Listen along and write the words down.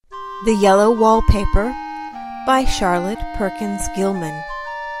The Yellow Wallpaper by Charlotte Perkins Gilman.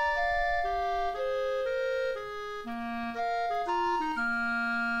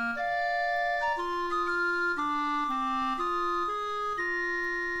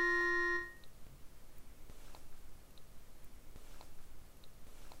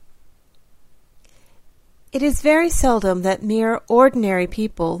 It is very seldom that mere ordinary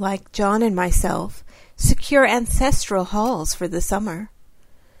people like John and myself secure ancestral halls for the summer.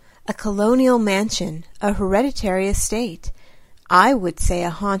 A colonial mansion, a hereditary estate, I would say a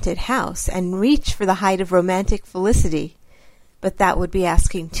haunted house, and reach for the height of romantic felicity, but that would be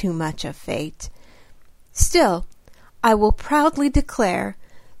asking too much of fate. Still, I will proudly declare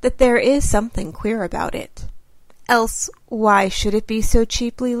that there is something queer about it. Else, why should it be so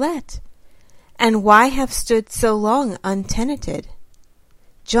cheaply let? And why have stood so long untenanted?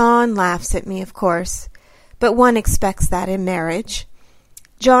 John laughs at me, of course, but one expects that in marriage.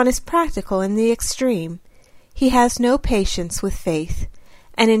 John is practical in the extreme. He has no patience with faith,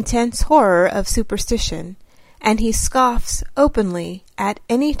 an intense horror of superstition, and he scoffs openly at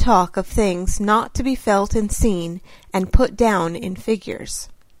any talk of things not to be felt and seen and put down in figures.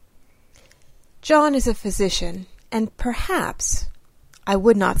 John is a physician, and perhaps, I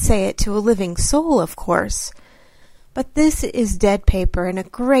would not say it to a living soul, of course, but this is dead paper and a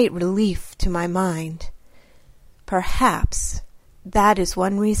great relief to my mind. Perhaps that is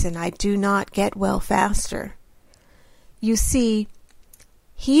one reason I do not get well faster. You see,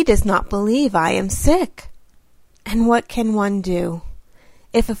 he does not believe I am sick. And what can one do?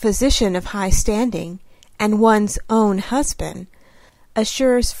 If a physician of high standing, and one's own husband,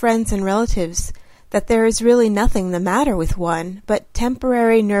 assures friends and relatives that there is really nothing the matter with one but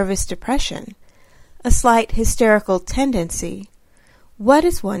temporary nervous depression, a slight hysterical tendency, what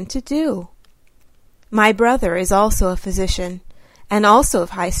is one to do? My brother is also a physician, and also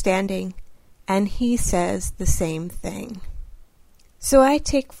of high standing, and he says the same thing. So I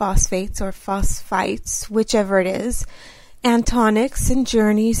take phosphates or phosphites, whichever it is, and tonics and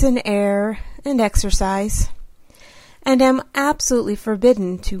journeys and air and exercise, and am absolutely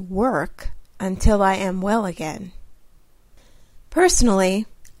forbidden to work until I am well again. Personally,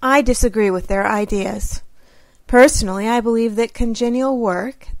 I disagree with their ideas. Personally, I believe that congenial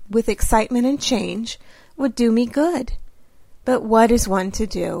work, with excitement and change, would do me good. But what is one to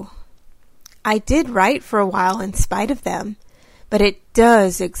do? I did write for a while in spite of them, but it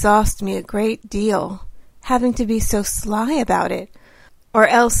does exhaust me a great deal, having to be so sly about it, or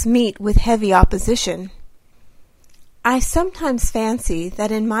else meet with heavy opposition. I sometimes fancy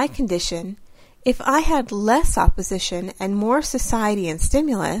that in my condition, if I had less opposition and more society and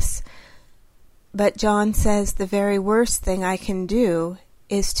stimulus, but John says the very worst thing I can do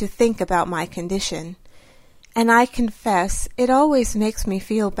is to think about my condition, and I confess it always makes me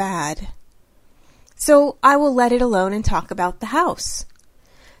feel bad. So I will let it alone and talk about the house.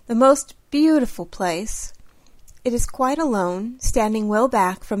 The most beautiful place. It is quite alone, standing well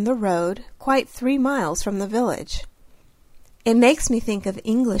back from the road, quite 3 miles from the village. It makes me think of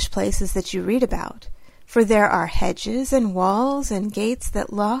English places that you read about, for there are hedges and walls and gates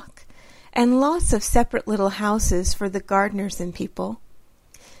that lock, and lots of separate little houses for the gardeners and people.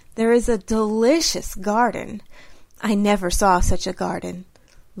 There is a delicious garden. I never saw such a garden.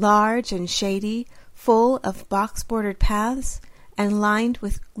 Large and shady, full of box-bordered paths, and lined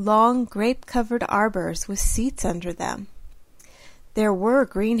with long grape-covered arbors with seats under them. There were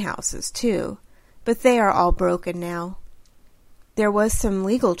greenhouses, too, but they are all broken now. There was some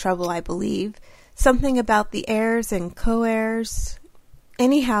legal trouble, I believe, something about the heirs and co-heirs.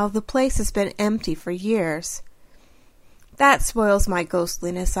 Anyhow, the place has been empty for years. That spoils my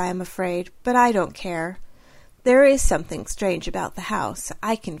ghostliness, I am afraid, but I don't care. There is something strange about the house.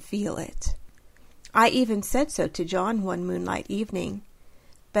 I can feel it. I even said so to John one moonlight evening,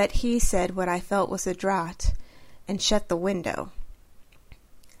 but he said what I felt was a draught, and shut the window.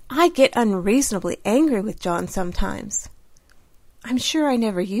 I get unreasonably angry with John sometimes. I'm sure I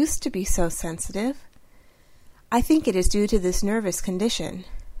never used to be so sensitive. I think it is due to this nervous condition.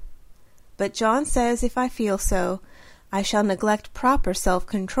 But John says if I feel so, I shall neglect proper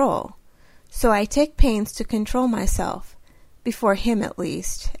self-control, so I take pains to control myself, before him at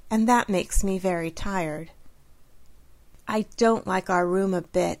least, and that makes me very tired. I don't like our room a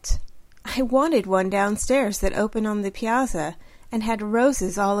bit. I wanted one downstairs that opened on the piazza and had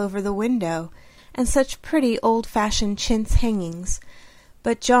roses all over the window, and such pretty old-fashioned chintz hangings,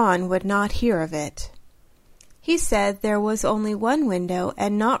 but John would not hear of it. He said there was only one window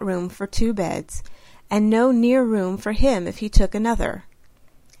and not room for 2 beds, and no near room for him if he took another.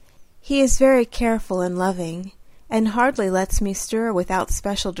 He is very careful and loving, and hardly lets me stir without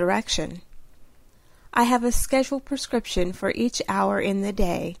special direction. I have a scheduled prescription for each hour in the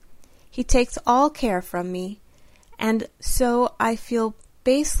day. He takes all care from me, and so I feel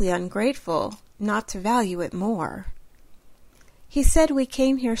basely ungrateful not to value it more. He said we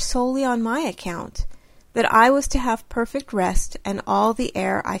came here solely on my account, that I was to have perfect rest and all the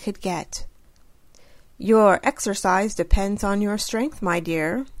air I could get. "Your exercise depends on your strength, my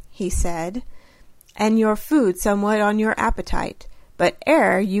dear," he said, "and your food somewhat on your appetite, but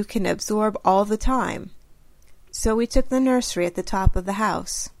air you can absorb all the time." So we took the nursery at the top of the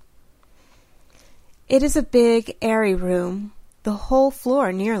house. It is a big, airy room, the whole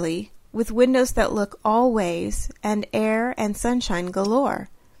floor nearly, with windows that look all ways, and air and sunshine galore.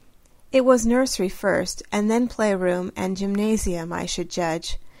 It was nursery first, and then playroom and gymnasium, I should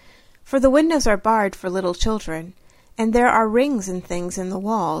judge, for the windows are barred for little children, and there are rings and things in the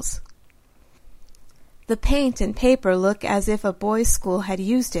walls. The paint and paper look as if a boys' school had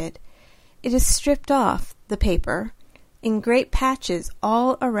used it. It is stripped off, the paper, in great patches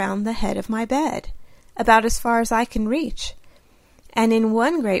all around the head of my bed, about as far as I can reach, and in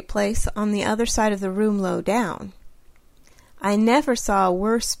one great place on the other side of the room low down. I never saw a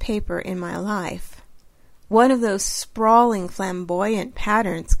worse paper in my life. One of those sprawling, flamboyant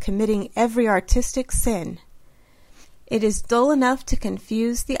patterns committing every artistic sin. It is dull enough to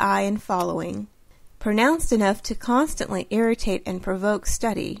confuse the eye in following, pronounced enough to constantly irritate and provoke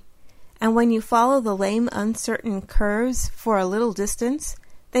study, and when you follow the lame, uncertain curves for a little distance,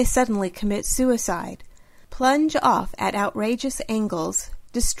 they suddenly commit suicide, plunge off at outrageous angles,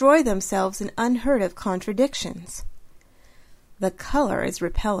 destroy themselves in unheard-of contradictions. The color is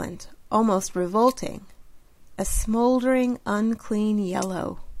repellent, almost revolting, a smoldering, unclean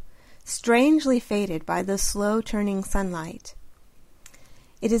yellow, strangely faded by the slow-turning sunlight.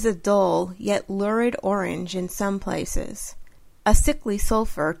 It is a dull, yet lurid orange in some places, a sickly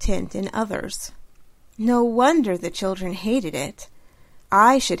sulphur tint in others. No wonder the children hated it.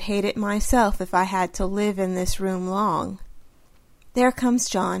 I should hate it myself if I had to live in this room long. There comes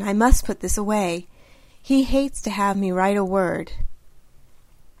John. I must put this away. He hates to have me write a word.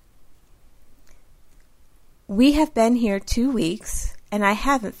 We have been here 2 weeks, and I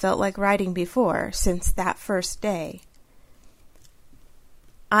haven't felt like writing before since that first day.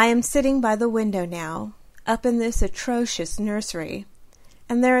 I am sitting by the window now, up in this atrocious nursery,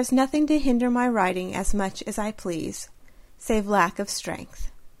 and there is nothing to hinder my writing as much as I please, save lack of strength.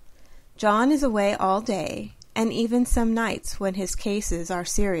 John is away all day, and even some nights when his cases are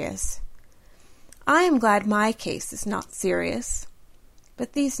serious. I am glad my case is not serious,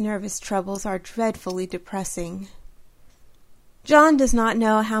 but these nervous troubles are dreadfully depressing. John does not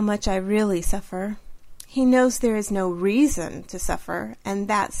know how much I really suffer. He knows there is no reason to suffer, and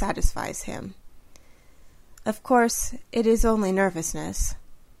that satisfies him. Of course, it is only nervousness.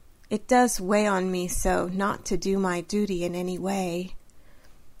 It does weigh on me so not to do my duty in any way.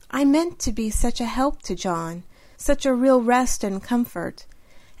 I meant to be such a help to John, such a real rest and comfort,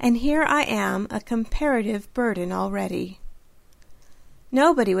 and here I am a comparative burden already.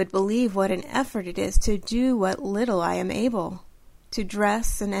 Nobody would believe what an effort it is to do what little I am able, to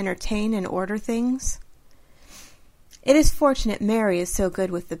dress and entertain and order things. It is fortunate Mary is so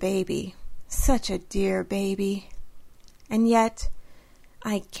good with the baby, such a dear baby. And yet,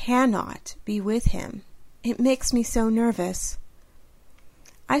 I cannot be with him. It makes me so nervous.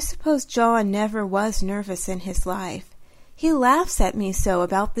 I suppose John never was nervous in his life. He laughs at me so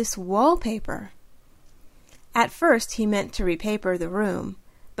about this wallpaper. At first he meant to repaper the room,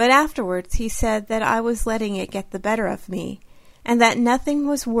 but afterwards he said that I was letting it get the better of me, and that nothing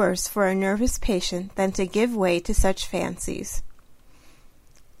was worse for a nervous patient than to give way to such fancies.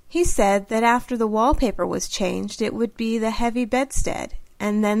 He said that after the wallpaper was changed it would be the heavy bedstead,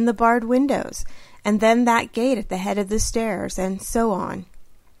 and then the barred windows, and then that gate at the head of the stairs, and so on.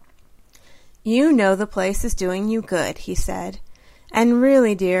 "You know the place is doing you good," he said, "and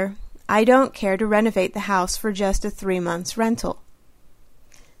really, dear, I don't care to renovate the house for just a 3 months' rental."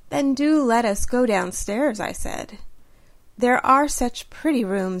 "Then do let us go downstairs," I said. "There are such pretty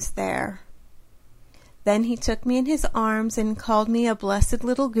rooms there." Then he took me in his arms and called me a blessed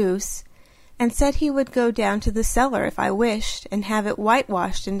little goose, and said he would go down to the cellar if I wished, and have it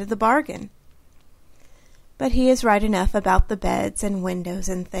whitewashed into the bargain. But he is right enough about the beds and windows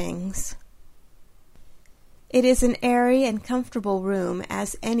and things. It is an airy and comfortable room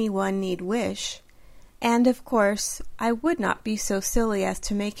as any one need wish, and of course I would not be so silly as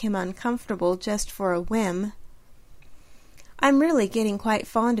to make him uncomfortable just for a whim. I'm really getting quite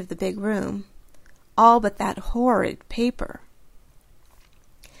fond of the big room, all but that horrid paper.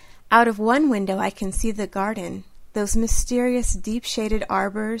 Out of one window I can see the garden, those mysterious deep-shaded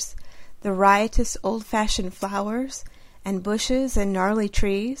arbors, the riotous old-fashioned flowers, and bushes and gnarly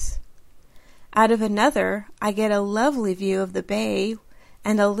trees. Out of another, I get a lovely view of the bay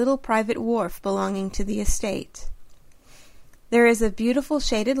and a little private wharf belonging to the estate. There is a beautiful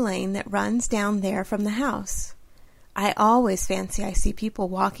shaded lane that runs down there from the house. I always fancy I see people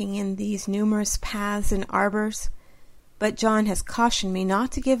walking in these numerous paths and arbors, but John has cautioned me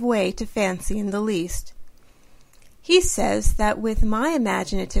not to give way to fancy in the least. He says that with my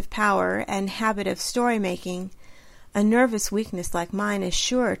imaginative power and habit of story-making, a nervous weakness like mine is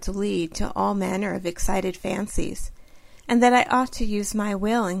sure to lead to all manner of excited fancies, and that I ought to use my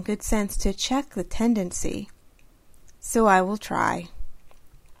will and good sense to check the tendency. So I will try.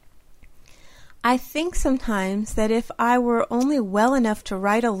 I think sometimes that if I were only well enough to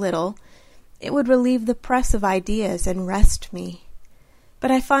write a little, it would relieve the press of ideas and rest me. But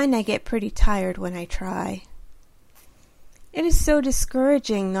I find I get pretty tired when I try. It is so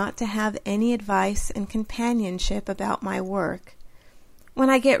discouraging not to have any advice and companionship about my work. When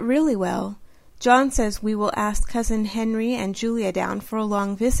I get really well, John says we will ask Cousin Henry and Julia down for a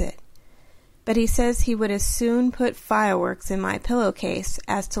long visit. But he says he would as soon put fireworks in my pillowcase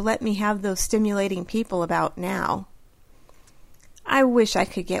as to let me have those stimulating people about now. I wish I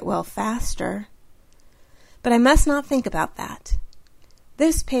could get well faster. But I must not think about that.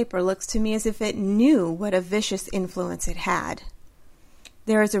 This paper looks to me as if it knew what a vicious influence it had.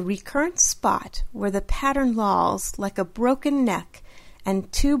 There is a recurrent spot where the pattern lolls like a broken neck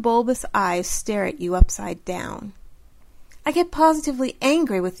and two bulbous eyes stare at you upside down. I get positively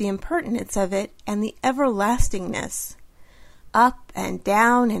angry with the impertinence of it and the everlastingness. Up and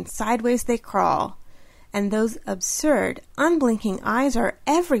down and sideways they crawl, and those absurd, unblinking eyes are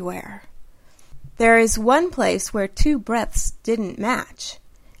everywhere. There is one place where two breadths didn't match,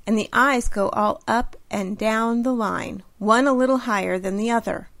 and the eyes go all up and down the line, one a little higher than the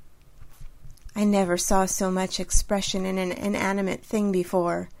other. I never saw so much expression in an inanimate thing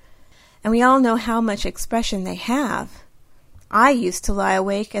before, and we all know how much expression they have. I used to lie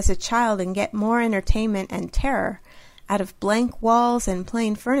awake as a child and get more entertainment and terror out of blank walls and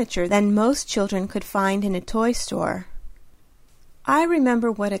plain furniture than most children could find in a toy store. I remember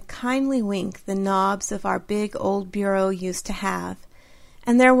what a kindly wink the knobs of our big old bureau used to have,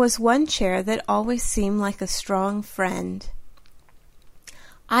 and there was one chair that always seemed like a strong friend.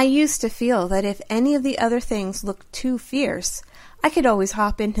 I used to feel that if any of the other things looked too fierce, I could always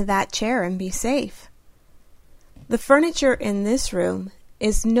hop into that chair and be safe. The furniture in this room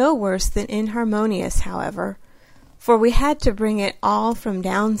is no worse than inharmonious, however, for we had to bring it all from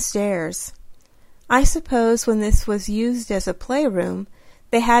downstairs. I suppose when this was used as a playroom,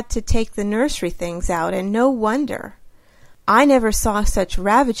 they had to take the nursery things out, and no wonder. I never saw such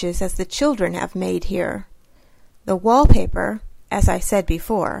ravages as the children have made here. The wallpaper, as I said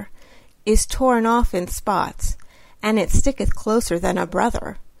before, is torn off in spots, and it sticketh closer than a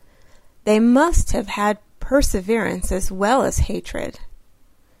brother. They must have had perseverance as well as hatred.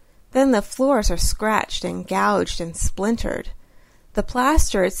 Then the floors are scratched and gouged and splintered. The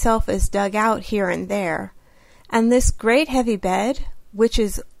plaster itself is dug out here and there, and this great heavy bed, which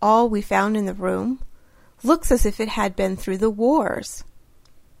is all we found in the room, looks as if it had been through the wars.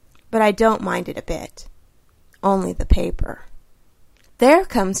 But I don't mind it a bit. Only the paper. There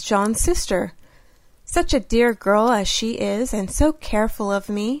comes John's sister. Such a dear girl as she is, and so careful of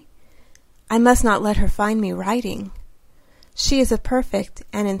me. I must not let her find me writing. She is a perfect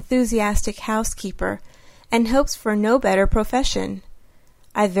and enthusiastic housekeeper, and hopes for no better profession.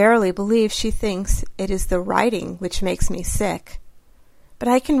 I verily believe she thinks it is the writing which makes me sick. But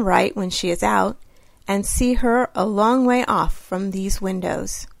I can write when she is out, and see her a long way off from these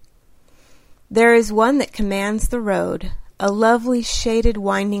windows. There is one that commands the road, a lovely shaded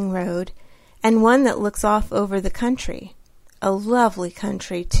winding road, and one that looks off over the country, a lovely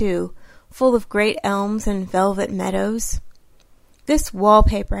country, too, full of great elms and velvet meadows. This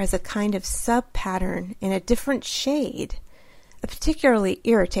wallpaper has a kind of sub-pattern in a different shade, a particularly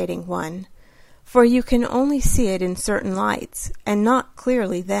irritating one, for you can only see it in certain lights, and not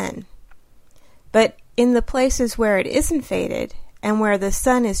clearly then. But in the places where it isn't faded, and where the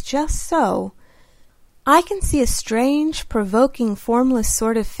sun is just so, I can see a strange, provoking, formless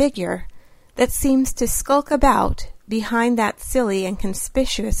sort of figure that seems to skulk about behind that silly and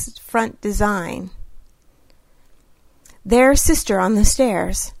conspicuous front design. There's Sister on the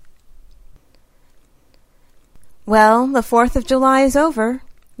stairs. Well, the 4th of July is over.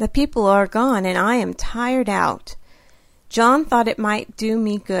 The people are gone, and I am tired out. John thought it might do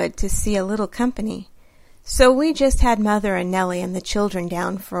me good to see a little company, so we just had Mother and Nellie and the children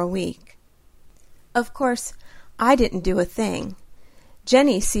down for a week. Of course, I didn't do a thing.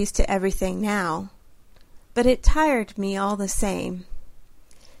 Jenny sees to everything now. But it tired me all the same.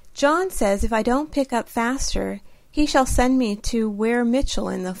 John says if I don't pick up faster, he shall send me to Ware Mitchell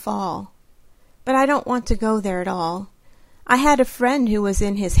in the fall. But I don't want to go there at all. I had a friend who was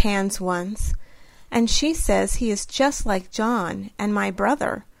in his hands once, and she says he is just like John and my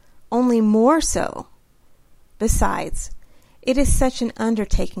brother, only more so. Besides, it is such an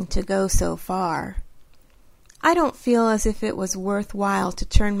undertaking to go so far. I don't feel as if it was worth while to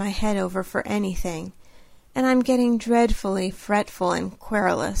turn my head over for anything, and I'm getting dreadfully fretful and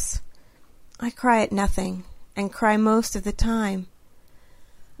querulous. I cry at nothing, and cry most of the time.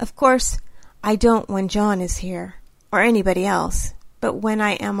 Of course, I don't when John is here, or anybody else, but when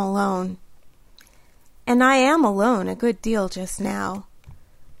I am alone. And I am alone a good deal just now.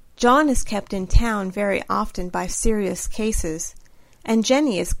 John is kept in town very often by serious cases, and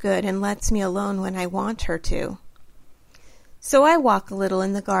Jenny is good and lets me alone when I want her to. So I walk a little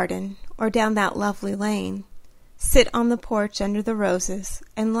in the garden, or down that lovely lane, sit on the porch under the roses,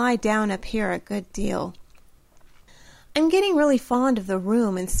 and lie down up here a good deal. I'm getting really fond of the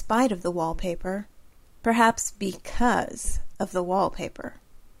room in spite of the wallpaper, perhaps because of the wallpaper.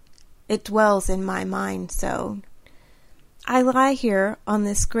 It dwells in my mind so. I lie here on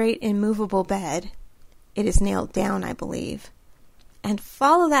this great immovable bed, it is nailed down, I believe, and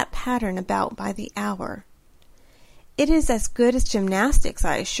follow that pattern about by the hour. It is as good as gymnastics,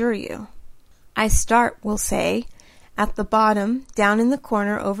 I assure you. I start, we'll say, at the bottom, down in the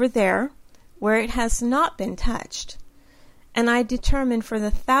corner over there, where it has not been touched, and I determine for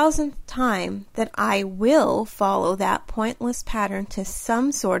the 1000th time that I will follow that pointless pattern to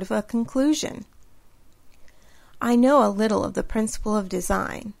some sort of a conclusion. I know a little of the principle of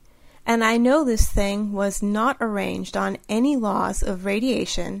design, and I know this thing was not arranged on any laws of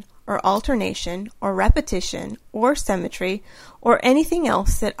radiation or alternation or repetition or symmetry or anything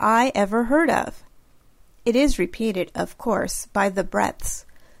else that I ever heard of. It is repeated, of course, by the breadths,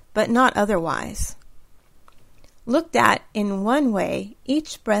 but not otherwise. Looked at in one way,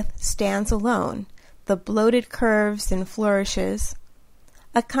 each breadth stands alone, the bloated curves and flourishes,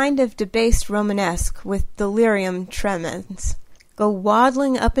 a kind of debased Romanesque with delirium tremens, go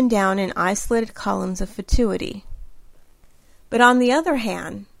waddling up and down in isolated columns of fatuity. But on the other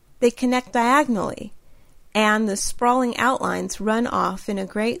hand, they connect diagonally, and the sprawling outlines run off in a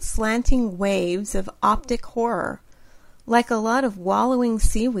great slanting waves of optic horror, like a lot of wallowing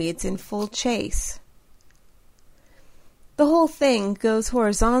seaweeds in full chase. The whole thing goes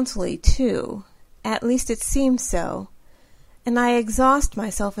horizontally, too, at least it seems so, and I exhaust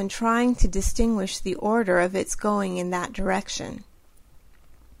myself in trying to distinguish the order of its going in that direction.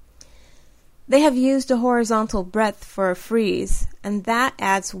 They have used a horizontal breadth for a frieze, and that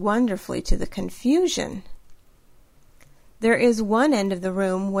adds wonderfully to the confusion. There is one end of the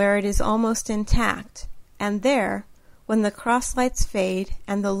room where it is almost intact, and there, when the cross-lights fade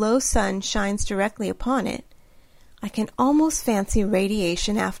and the low sun shines directly upon it, I can almost fancy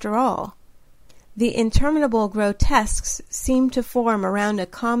radiation after all. The interminable grotesques seem to form around a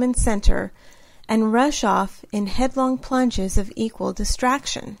common center and rush off in headlong plunges of equal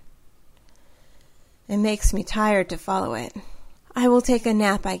distraction. It makes me tired to follow it. I will take a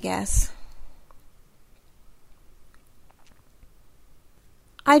nap, I guess.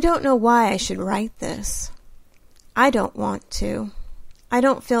 I don't know why I should write this. I don't want to. I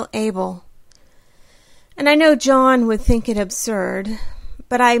don't feel able. And I know John would think it absurd,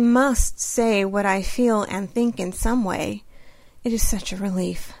 but I must say what I feel and think in some way. It is such a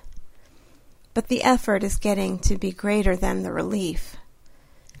relief. But the effort is getting to be greater than the relief.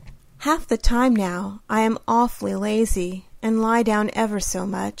 Half the time now I am awfully lazy and lie down ever so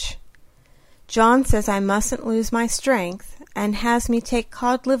much. John says I mustn't lose my strength and has me take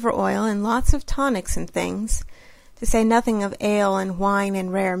cod liver oil and lots of tonics and things, to say nothing of ale and wine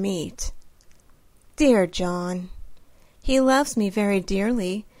and rare meat. Dear John! He loves me very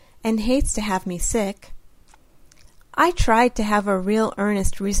dearly and hates to have me sick. I tried to have a real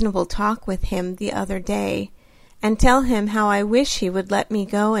earnest reasonable talk with him the other day, and tell him how I wish he would let me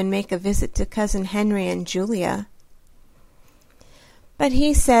go and make a visit to Cousin Henry and Julia. But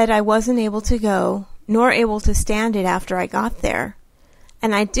he said I wasn't able to go, nor able to stand it after I got there,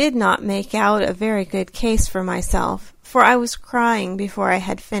 and I did not make out a very good case for myself, for I was crying before I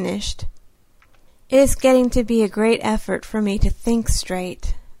had finished. It is getting to be a great effort for me to think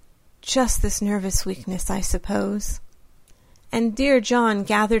straight. Just this nervous weakness, I suppose. And dear John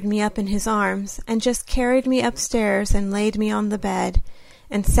gathered me up in his arms and just carried me upstairs and laid me on the bed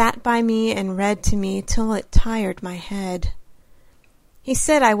and sat by me and read to me till it tired my head. He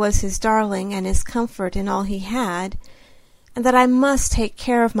said I was his darling and his comfort and all he had, and that I must take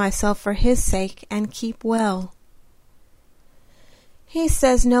care of myself for his sake and keep well. He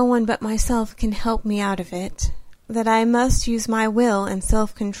says no one but myself can help me out of it, that I must use my will and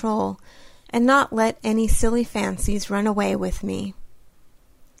self-control and not let any silly fancies run away with me.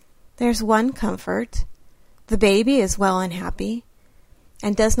 There's one comfort. The baby is well and happy,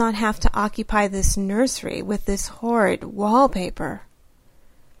 and does not have to occupy this nursery with this horrid wallpaper.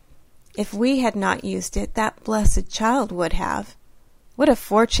 If we had not used it, that blessed child would have. What a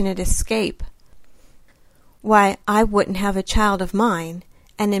fortunate escape! Why, I wouldn't have a child of mine,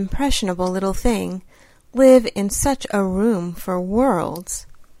 an impressionable little thing, live in such a room for worlds.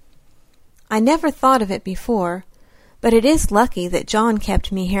 I never thought of it before, but it is lucky that John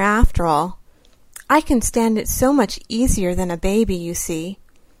kept me here after all. I can stand it so much easier than a baby, you see.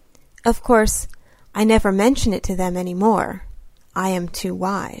 Of course, I never mention it to them any more. I am too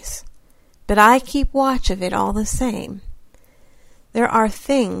wise. But I keep watch of it all the same. There are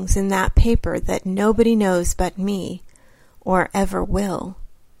things in that paper that nobody knows but me, or ever will.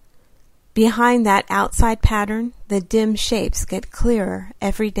 Behind that outside pattern, the dim shapes get clearer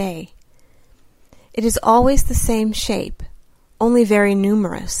every day. It is always the same shape, only very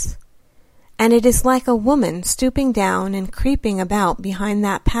numerous. And it is like a woman stooping down and creeping about behind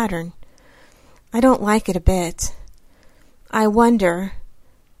that pattern. I don't like it a bit. I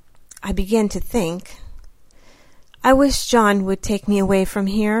begin to think. I wish John would take me away from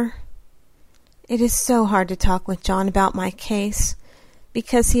here. It is so hard to talk with John about my case,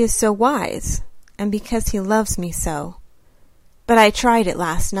 because he is so wise, and because he loves me so. But I tried it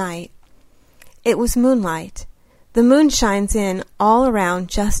last night. It was moonlight. The moon shines in all around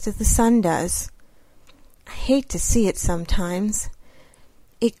just as the sun does. I hate to see it sometimes.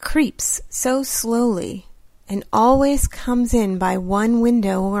 It creeps so slowly, and always comes in by one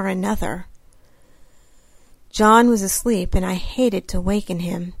window or another. John was asleep, and I hated to waken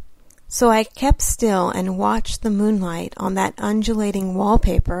him, so I kept still and watched the moonlight on that undulating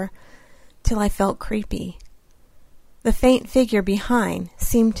wallpaper till I felt creepy. The faint figure behind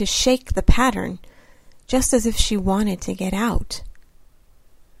seemed to shake the pattern, just as if she wanted to get out.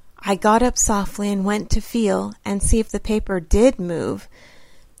 I got up softly and went to feel and see if the paper did move,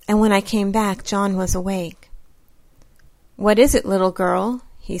 and when I came back, John was awake. "What is it, little girl?"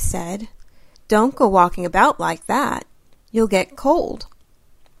 he said. "Don't go walking about like that. You'll get cold."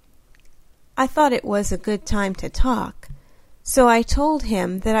 I thought it was a good time to talk, so I told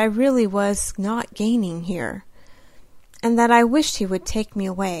him that I really was not gaining here, and that I wished he would take me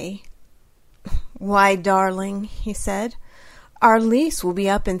away. "Why, darling," he said, "our lease will be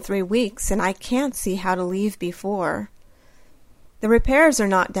up in 3 weeks, and I can't see how to leave before. The repairs are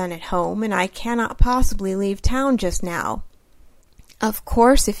not done at home, and I cannot possibly leave town just now. Of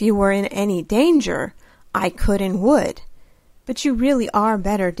course, if you were in any danger, I could and would, but you really are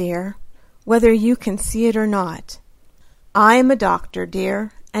better, dear, whether you can see it or not. I am a doctor,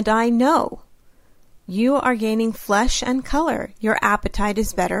 dear, and I know. You are gaining flesh and color. Your appetite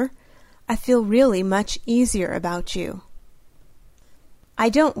is better. I feel really much easier about you." "I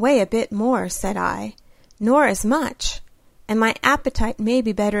don't weigh a bit more," said I, "nor as much, and my appetite may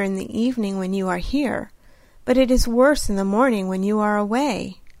be better in the evening when you are here, but it is worse in the morning when you are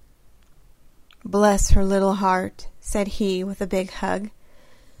away." "Bless her little heart," said he with a big hug.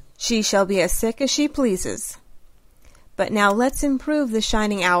 "She shall be as sick as she pleases. But now let's improve the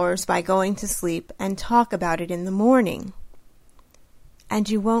shining hours by going to sleep and talk about it in the morning." "And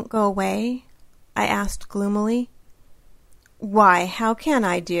you won't go away?" I asked gloomily. "Why, how can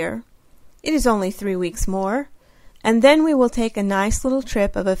I, dear? It is only 3 weeks more, and then we will take a nice little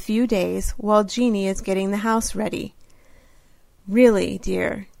trip of a few days while Jeanie is getting the house ready. Really,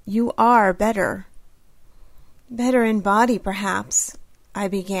 dear, you are better." "Better in body, perhaps," I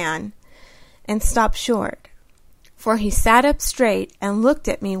began, and stopped short, for he sat up straight and looked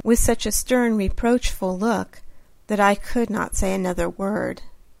at me with such a stern, reproachful look that I could not say another word.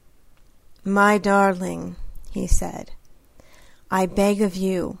 "My darling," he said, "I beg of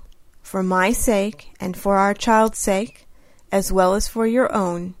you, for my sake and for our child's sake, as well as for your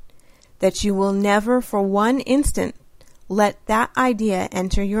own, that you will never for one instant let that idea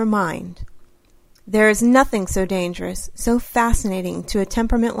enter your mind. There is nothing so dangerous, so fascinating to a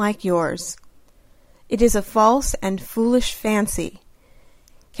temperament like yours. It is a false and foolish fancy.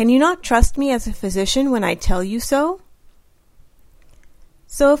 Can you not trust me as a physician when I tell you so?"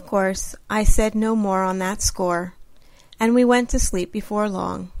 So, of course, I said no more on that score, and we went to sleep before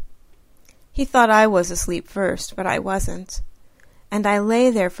long. He thought I was asleep first, but I wasn't, and I lay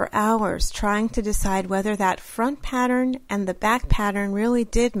there for hours trying to decide whether that front pattern and the back pattern really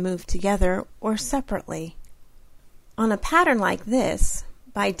did move together or separately. On a pattern like this,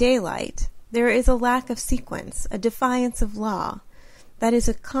 by daylight, there is a lack of sequence, a defiance of law, that is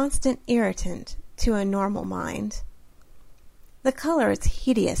a constant irritant to a normal mind. The color is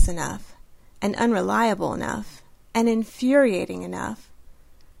hideous enough, and unreliable enough, and infuriating enough,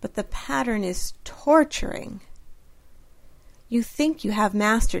 but the pattern is torturing. You think you have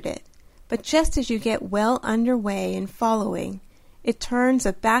mastered it, but just as you get well underway in following, it turns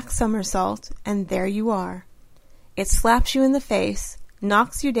a back somersault, and there you are. It slaps you in the face,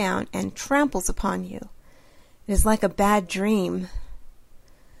 knocks you down, and tramples upon you. It is like a bad dream.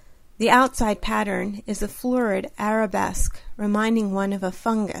 The outside pattern is a florid arabesque, reminding one of a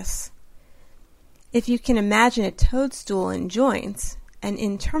fungus. If you can imagine a toadstool in joints, an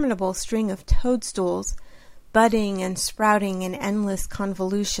interminable string of toadstools, budding and sprouting in endless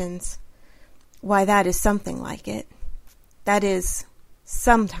convolutions, why, that is something like it. That is,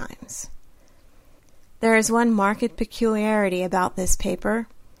 sometimes. There is one marked peculiarity about this paper,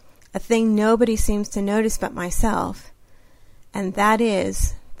 a thing nobody seems to notice but myself, and that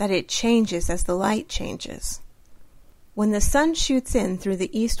is that it changes as the light changes. When the sun shoots in through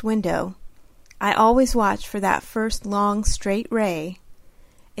the east window, I always watch for that first long straight ray.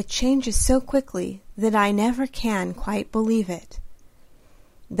 It changes so quickly that I never can quite believe it.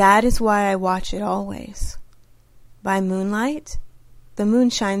 That is why I watch it always. By moonlight, the moon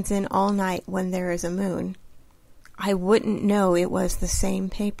shines in all night when there is a moon. I wouldn't know it was the same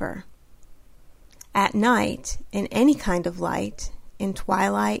paper. At night, in any kind of light, in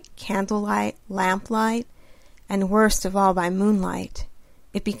twilight, candlelight, lamplight, and worst of all by moonlight,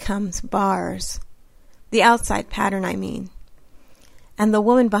 it becomes bars. The outside pattern, I mean. And the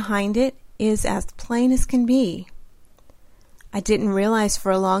woman behind it is as plain as can be. I didn't realize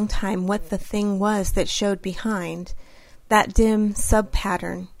for a long time what the thing was that showed behind, that dim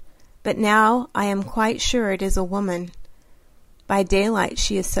sub-pattern, but now I am quite sure it is a woman. By daylight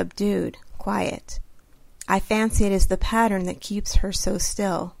she is subdued, quiet. I fancy it is the pattern that keeps her so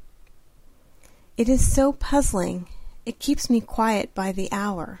still. It is so puzzling. It keeps me quiet by the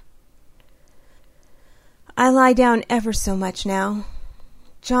hour. I lie down ever so much now.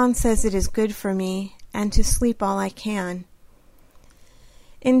 John says it is good for me, and to sleep all I can.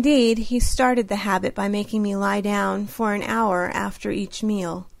 Indeed, he started the habit by making me lie down for an hour after each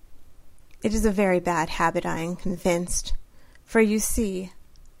meal. It is a very bad habit, I am convinced, for you see,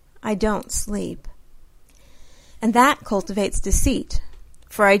 I don't sleep. And that cultivates deceit,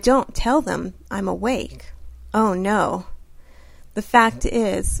 for I don't tell them I'm awake. Oh, no. The fact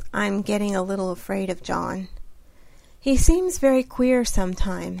is, I'm getting a little afraid of John. He seems very queer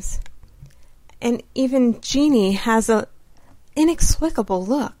sometimes, and even Jeannie has an inexplicable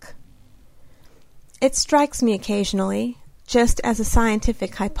look. It strikes me occasionally, just as a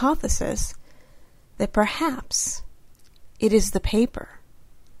scientific hypothesis, that perhaps it is the paper.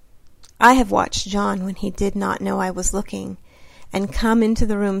 I have watched John when he did not know I was looking, and come into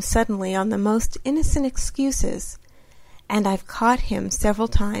the room suddenly on the most innocent excuses, and I've caught him several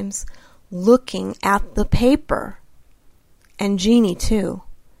times looking at the paper. And Jeannie, too.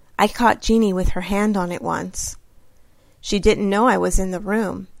 I caught Jeannie with her hand on it once. She didn't know I was in the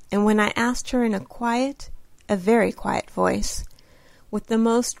room, and when I asked her in a very quiet voice, with the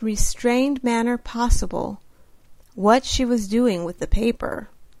most restrained manner possible, what she was doing with the paper,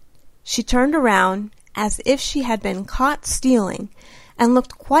 she turned around as if she had been caught stealing, and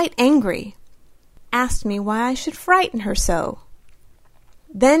looked quite angry, asked me why I should frighten her so.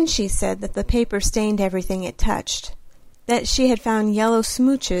 Then she said that the paper stained everything it touched, that she had found yellow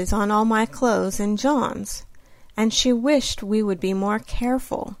smooches on all my clothes and John's, and she wished we would be more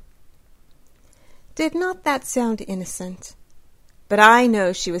careful. Did not that sound innocent? But I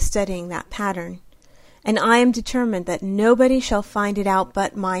know she was studying that pattern, and I am determined that nobody shall find it out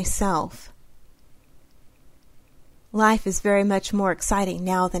but myself. Life is very much more exciting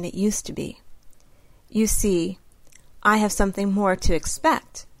now than it used to be. You see, I have something more to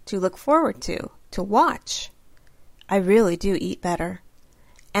expect, to look forward to watch. I really do eat better,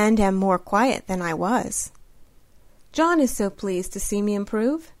 and am more quiet than I was. John is so pleased to see me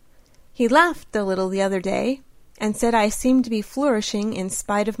improve. He laughed a little the other day, and said I seemed to be flourishing in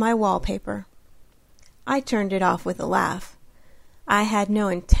spite of my wallpaper. I turned it off with a laugh. I had no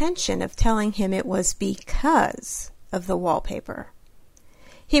intention of telling him it was because of the wallpaper.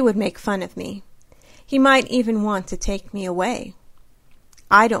 He would make fun of me. He might even want to take me away.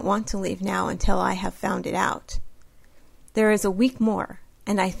 I don't want to leave now until I have found it out. There is a week more,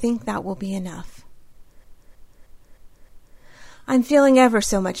 and I think that will be enough. I'm feeling ever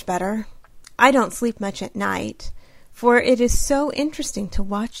so much better. I don't sleep much at night, for it is so interesting to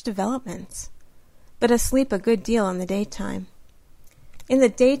watch developments, but I sleep a good deal in the daytime. In the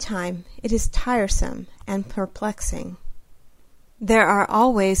daytime, it is tiresome and perplexing. There are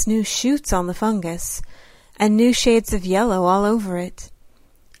always new shoots on the fungus, and new shades of yellow all over it.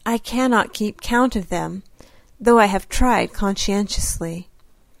 I cannot keep count of them, though I have tried conscientiously.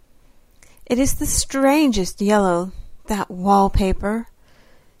 It is the strangest yellow, that wallpaper.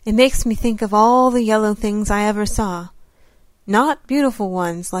 It makes me think of all the yellow things I ever saw. Not beautiful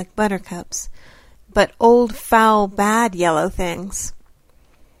ones like buttercups, but old, foul, bad yellow things.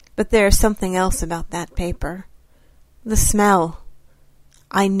 But there is something else about that paper. The smell.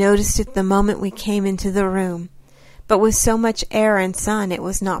 I noticed it the moment we came into the room, but with so much air and sun it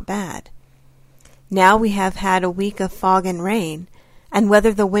was not bad. Now we have had a week of fog and rain, and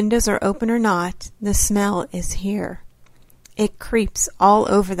whether the windows are open or not, the smell is here. It creeps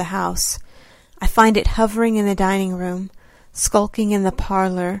all over the house. I find it hovering in the dining room, skulking in the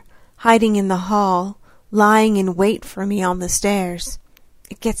parlor, hiding in the hall, lying in wait for me on the stairs.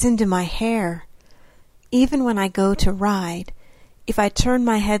 It gets into my hair. Even when I go to ride, if I turn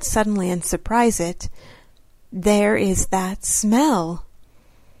my head suddenly and surprise it, there is that smell.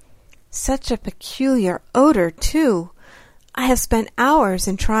 Such a peculiar odor, too. I have spent hours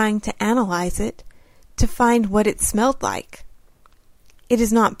in trying to analyze it, to find what it smelled like. It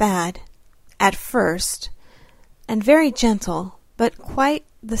is not bad, at first, and very gentle, but quite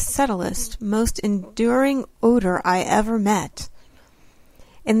the subtlest, most enduring odor I ever met.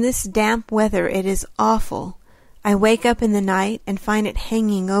 In this damp weather it is awful. I wake up in the night and find it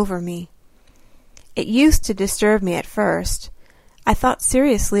hanging over me. It used to disturb me at first. I thought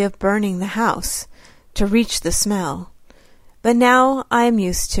seriously of burning the house, to reach the smell. But now I am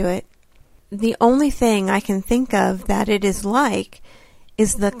used to it. The only thing I can think of that it is like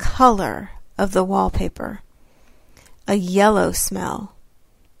is the color of the wallpaper. A yellow smell.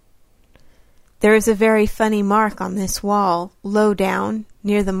 There is a very funny mark on this wall, low down,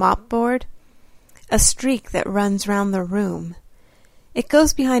 near the mopboard. A streak that runs round the room. It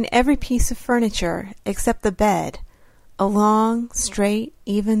goes behind every piece of furniture except the bed, a long, straight,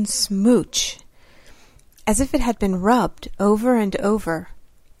 even smooch, as if it had been rubbed over and over.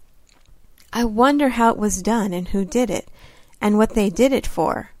 I wonder how it was done and who did it, and what they did it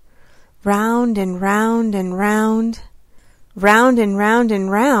for. Round and round and round, round and round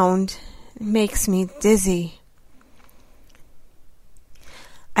and round, it makes me dizzy.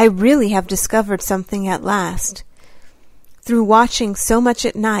 I really have discovered something at last. Through watching so much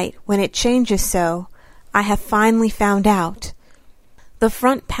at night, when it changes so, I have finally found out. The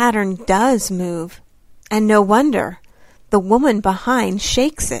front pattern does move, and no wonder. The woman behind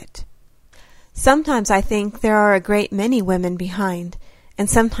shakes it. Sometimes I think there are a great many women behind, and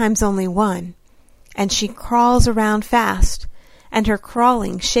sometimes only one, and she crawls around fast, and her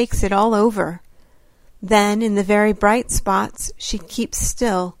crawling shakes it all over. Then, in the very bright spots, she keeps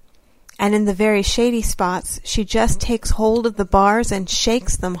still, and in the very shady spots, she just takes hold of the bars and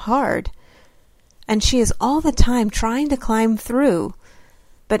shakes them hard. And she is all the time trying to climb through,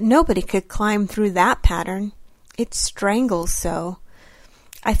 but nobody could climb through that pattern. It strangles so.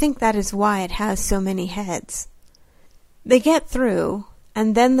 I think that is why it has so many heads. They get through,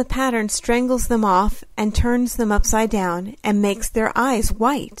 and then the pattern strangles them off and turns them upside down and makes their eyes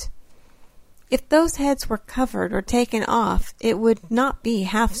white. If those heads were covered or taken off, it would not be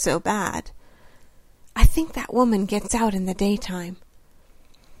half so bad. I think that woman gets out in the daytime.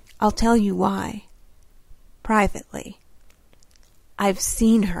 I'll tell you why. Privately. I've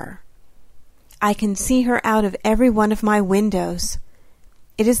seen her. I can see her out of every one of my windows.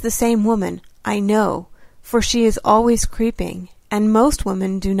 It is the same woman, I know, for she is always creeping, and most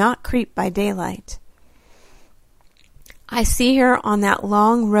women do not creep by daylight. I see her on that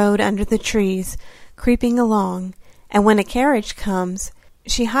long road under the trees, creeping along, and when a carriage comes,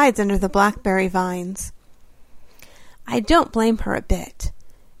 she hides under the blackberry vines. I don't blame her a bit.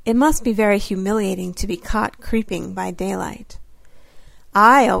 It must be very humiliating to be caught creeping by daylight.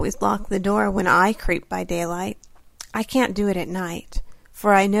 I always lock the door when I creep by daylight. I can't do it at night,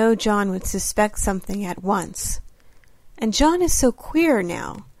 for I know John would suspect something at once. And John is so queer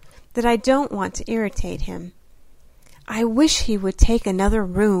now that I don't want to irritate him. I wish he would take another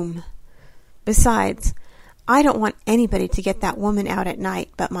room. Besides, I don't want anybody to get that woman out at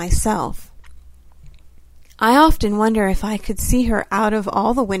night but myself. I often wonder if I could see her out of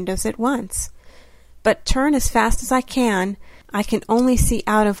all the windows at once. But turn as fast as I can only see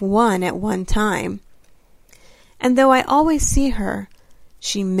out of one at one time. And though I always see her,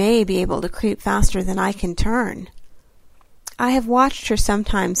 she may be able to creep faster than I can turn. I have watched her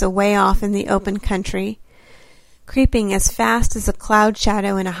sometimes away off in the open country, creeping as fast as a cloud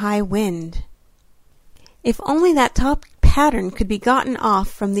shadow in a high wind. If only that top pattern could be gotten off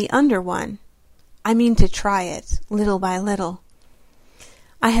from the under one. I mean to try it, little by little.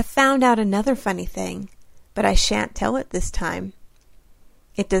 I have found out another funny thing, but I shan't tell it this time.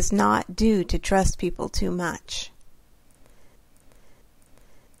 It does not do to trust people too much.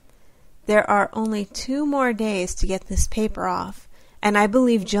 There are only 2 more days to get this paper off, and I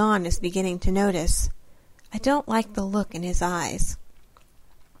believe John is beginning to notice. I don't like the look in his eyes.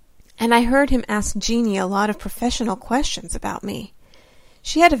 And I heard him ask Jeanie a lot of professional questions about me.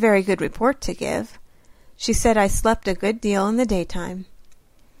 She had a very good report to give. She said I slept a good deal in the daytime.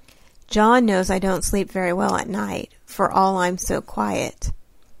 John knows I don't sleep very well at night, for all I'm so quiet.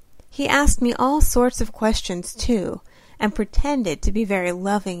 He asked me all sorts of questions, too, and pretended to be very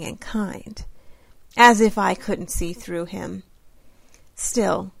loving and kind, as if I couldn't see through him.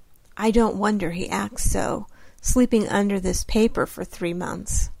 Still, I don't wonder he acts so, sleeping under this paper for 3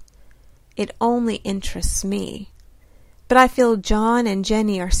 months. It only interests me, but I feel John and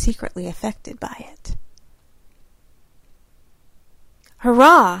Jenny are secretly affected by it.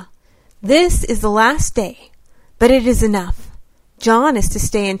 Hurrah! This is the last day, but it is enough. John is to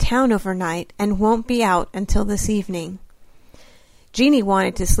stay in town overnight and won't be out until this evening. Jeanie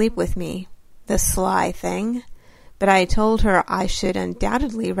wanted to sleep with me, the sly thing, but I told her I should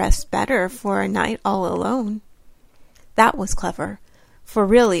undoubtedly rest better for a night all alone. That was clever, for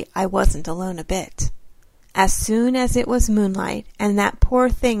really I wasn't alone a bit. As soon as it was moonlight and that poor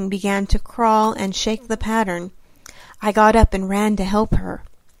thing began to crawl and shake the pattern, I got up and ran to help her.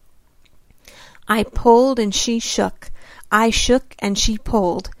 I pulled and she shook. I shook and she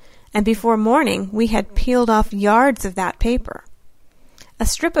pulled, and before morning we had peeled off yards of that paper. A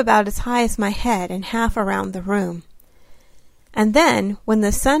strip about as high as my head and half around the room. And then, when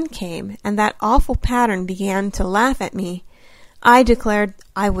the sun came and that awful pattern began to laugh at me, I declared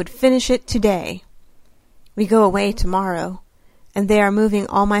I would finish it today. We go away tomorrow, and they are moving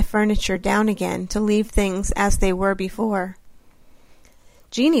all my furniture down again to leave things as they were before.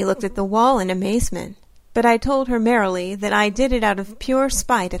 Jeanie looked at the wall in amazement, but I told her merrily that I did it out of pure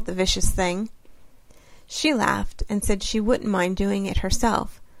spite at the vicious thing. She laughed and said she wouldn't mind doing it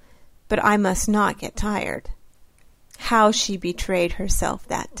herself, but I must not get tired. How she betrayed herself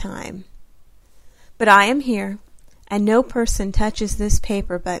that time. But I am here, and no person touches this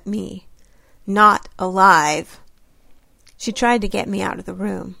paper but me. Not alive. She tried to get me out of the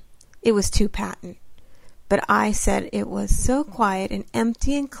room. It was too patent. But I said it was so quiet and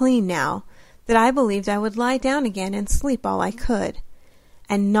empty and clean now that I believed I would lie down again and sleep all I could,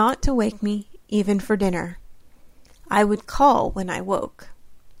 and not to wake me even for dinner. I would call when I woke.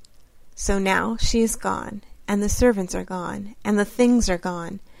 So now she is gone, and the servants are gone, and the things are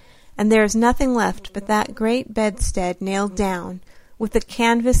gone, and there is nothing left but that great bedstead nailed down, with the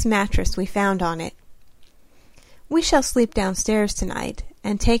canvas mattress we found on it. We shall sleep downstairs tonight,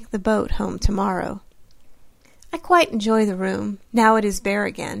 and take the boat home tomorrow. I quite enjoy the room, now it is bare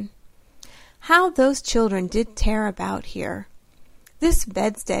again. How those children did tear about here! This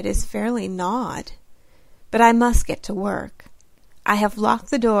bedstead is fairly gnawed. But I must get to work. I have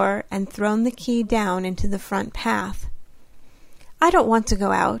locked the door and thrown the key down into the front path. I don't want to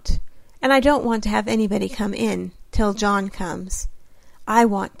go out, and I don't want to have anybody come in till John comes. I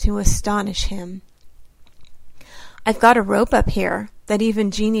want to astonish him. I've got a rope up here that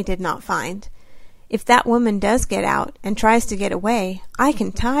even Jeanie did not find. If that woman does get out and tries to get away, I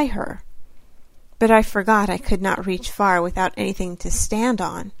can tie her. But I forgot I could not reach far without anything to stand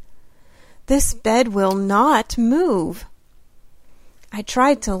on. This bed will not move. I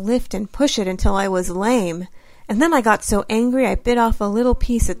tried to lift and push it until I was lame, and then I got so angry I bit off a little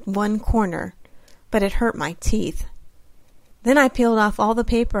piece at one corner, but it hurt my teeth. Then I peeled off all the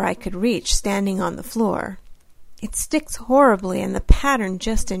paper I could reach standing on the floor. It sticks horribly, and the pattern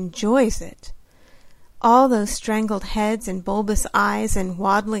just enjoys it. All those strangled heads and bulbous eyes and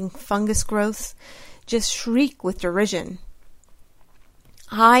waddling fungus growths just shriek with derision.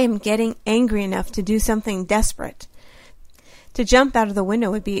 I am getting angry enough to do something desperate. To jump out of the window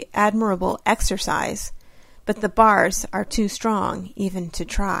would be admirable exercise, but the bars are too strong even to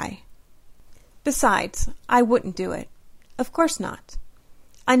try. Besides, I wouldn't do it. Of course not.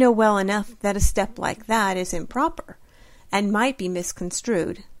 I know well enough that a step like that is improper, and might be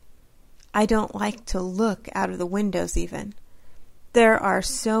misconstrued. I don't like to look out of the windows even. There are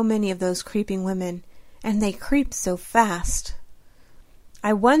so many of those creeping women, and they creep so fast.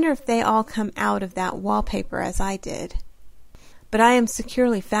 I wonder if they all come out of that wallpaper as I did. But I am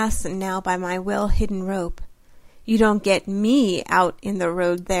securely fastened now by my well-hidden rope. You don't get me out in the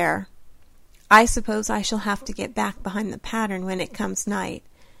road there. I suppose I shall have to get back behind the pattern when it comes night,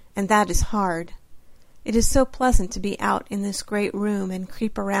 and that is hard. It is so pleasant to be out in this great room and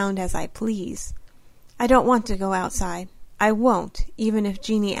creep around as I please. I don't want to go outside. I won't, even if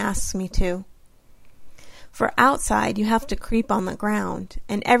Jeanie asks me to. For outside you have to creep on the ground,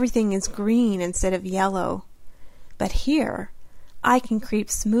 and everything is green instead of yellow. But here I can creep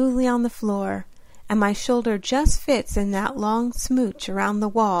smoothly on the floor, and my shoulder just fits in that long smooch around the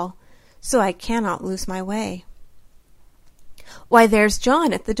wall, so I cannot lose my way. Why, there's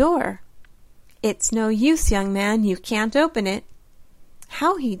John at the door. It's no use, young man, you can't open it.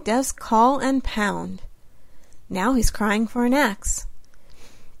 How he does call and pound. Now he's crying for an axe.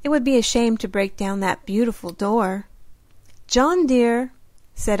 It would be a shame to break down that beautiful door. John, dear,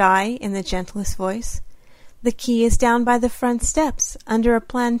 said I in the gentlest voice, the key is down by the front steps, under a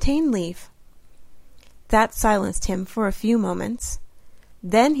plantain leaf. That silenced him for a few moments.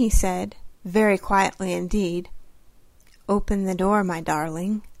 Then he said, very quietly indeed, Open the door, my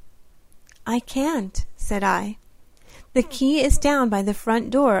darling. I can't, said I. The key is down by the front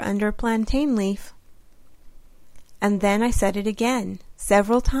door under a plantain leaf. And then I said it again,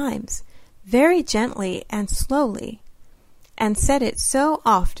 several times, very gently and slowly, and said it so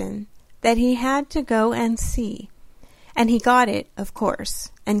often that he had to go and see, and he got it, of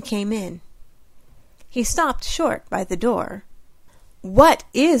course, and came in. He stopped short by the door. What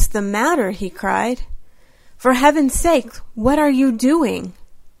is the matter? He cried. For heaven's sake, what are you doing?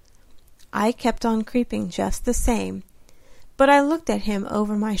 I kept on creeping just the same, but I looked at him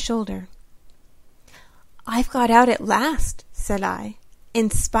over my shoulder. I've got out at last, said I, in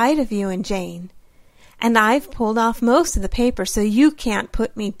spite of you and Jane, and I've pulled off most of the paper so you can't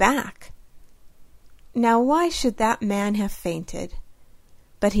put me back. Now why should that man have fainted?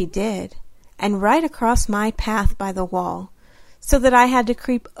 But he did, and right across my path by the wall, so that I had to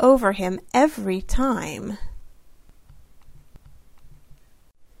creep over him every time.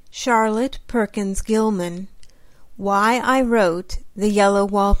 Charlotte Perkins Gilman, Why I Wrote the Yellow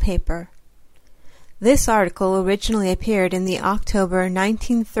Wallpaper. This article originally appeared in the October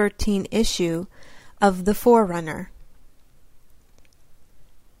 1913 issue of The Forerunner.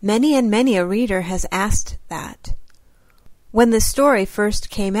 Many and many a reader has asked that. When the story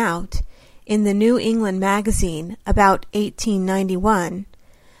first came out in the New England magazine about 1891,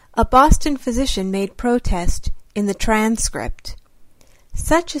 a Boston physician made protest in the transcript.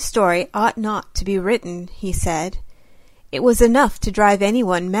 Such a story ought not to be written, he said. It was enough to drive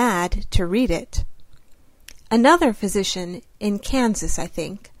anyone mad to read it. Another physician, in Kansas, I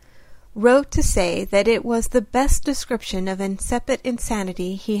think, wrote to say that it was the best description of incipient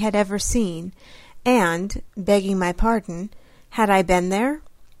insanity he had ever seen, and, begging my pardon, had I been there?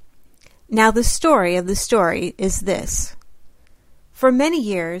 Now the story of the story is this. For many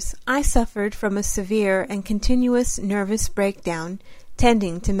years I suffered from a severe and continuous nervous breakdown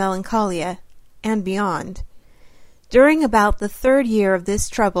tending to melancholia, and beyond. During about the 3rd year of this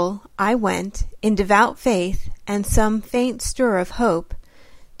trouble, I went, in devout faith and some faint stir of hope,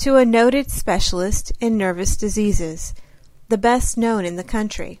 to a noted specialist in nervous diseases, the best known in the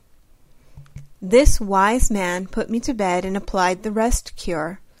country. This wise man put me to bed and applied the rest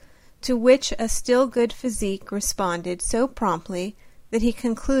cure, to which a still good physique responded so promptly that he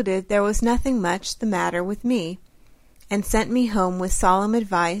concluded there was nothing much the matter with me, and sent me home with solemn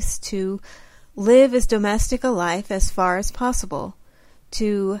advice to live as domestic a life as far as possible,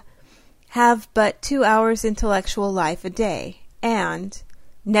 to have but 2 hours intellectual life a day, and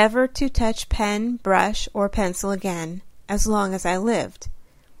never to touch pen, brush, or pencil again, as long as I lived.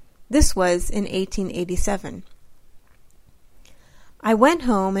 This was in 1887. I went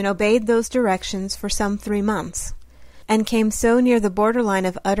home and obeyed those directions for some 3 months, and came so near the borderline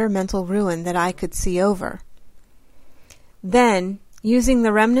of utter mental ruin that I could see over. Then, using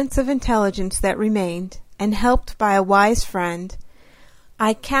the remnants of intelligence that remained, and helped by a wise friend,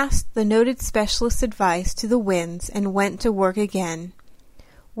 I cast the noted specialist's advice to the winds and went to work again.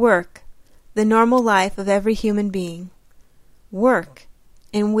 Work, the normal life of every human being. Work,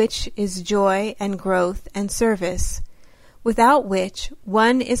 in which is joy and growth and service, without which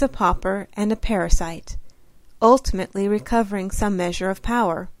one is a pauper and a parasite, ultimately recovering some measure of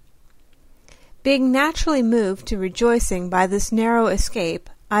power. Being naturally moved to rejoicing by this narrow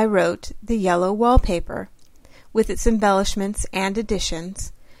escape, I wrote The Yellow Wallpaper, with its embellishments and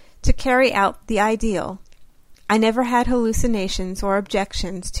additions, to carry out the ideal. I never had hallucinations or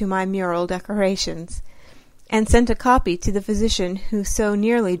objections to my mural decorations, and sent a copy to the physician who so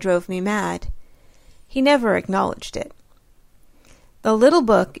nearly drove me mad. He never acknowledged it. The little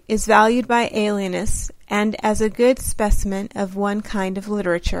book is valued by alienists and as a good specimen of one kind of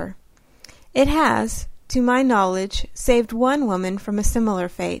literature. It has, to my knowledge, saved one woman from a similar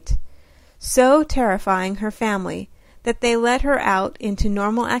fate, so terrifying her family that they let her out into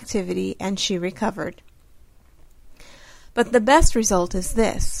normal activity and she recovered. But the best result is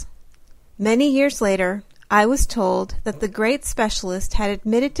this. Many years later, I was told that the great specialist had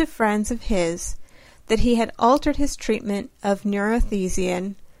admitted to friends of his that he had altered his treatment of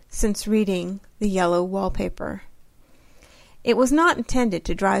neurothesian since reading The Yellow Wallpaper. It was not intended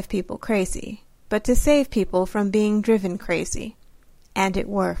to drive people crazy, but to save people from being driven crazy. And it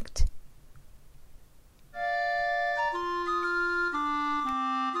worked.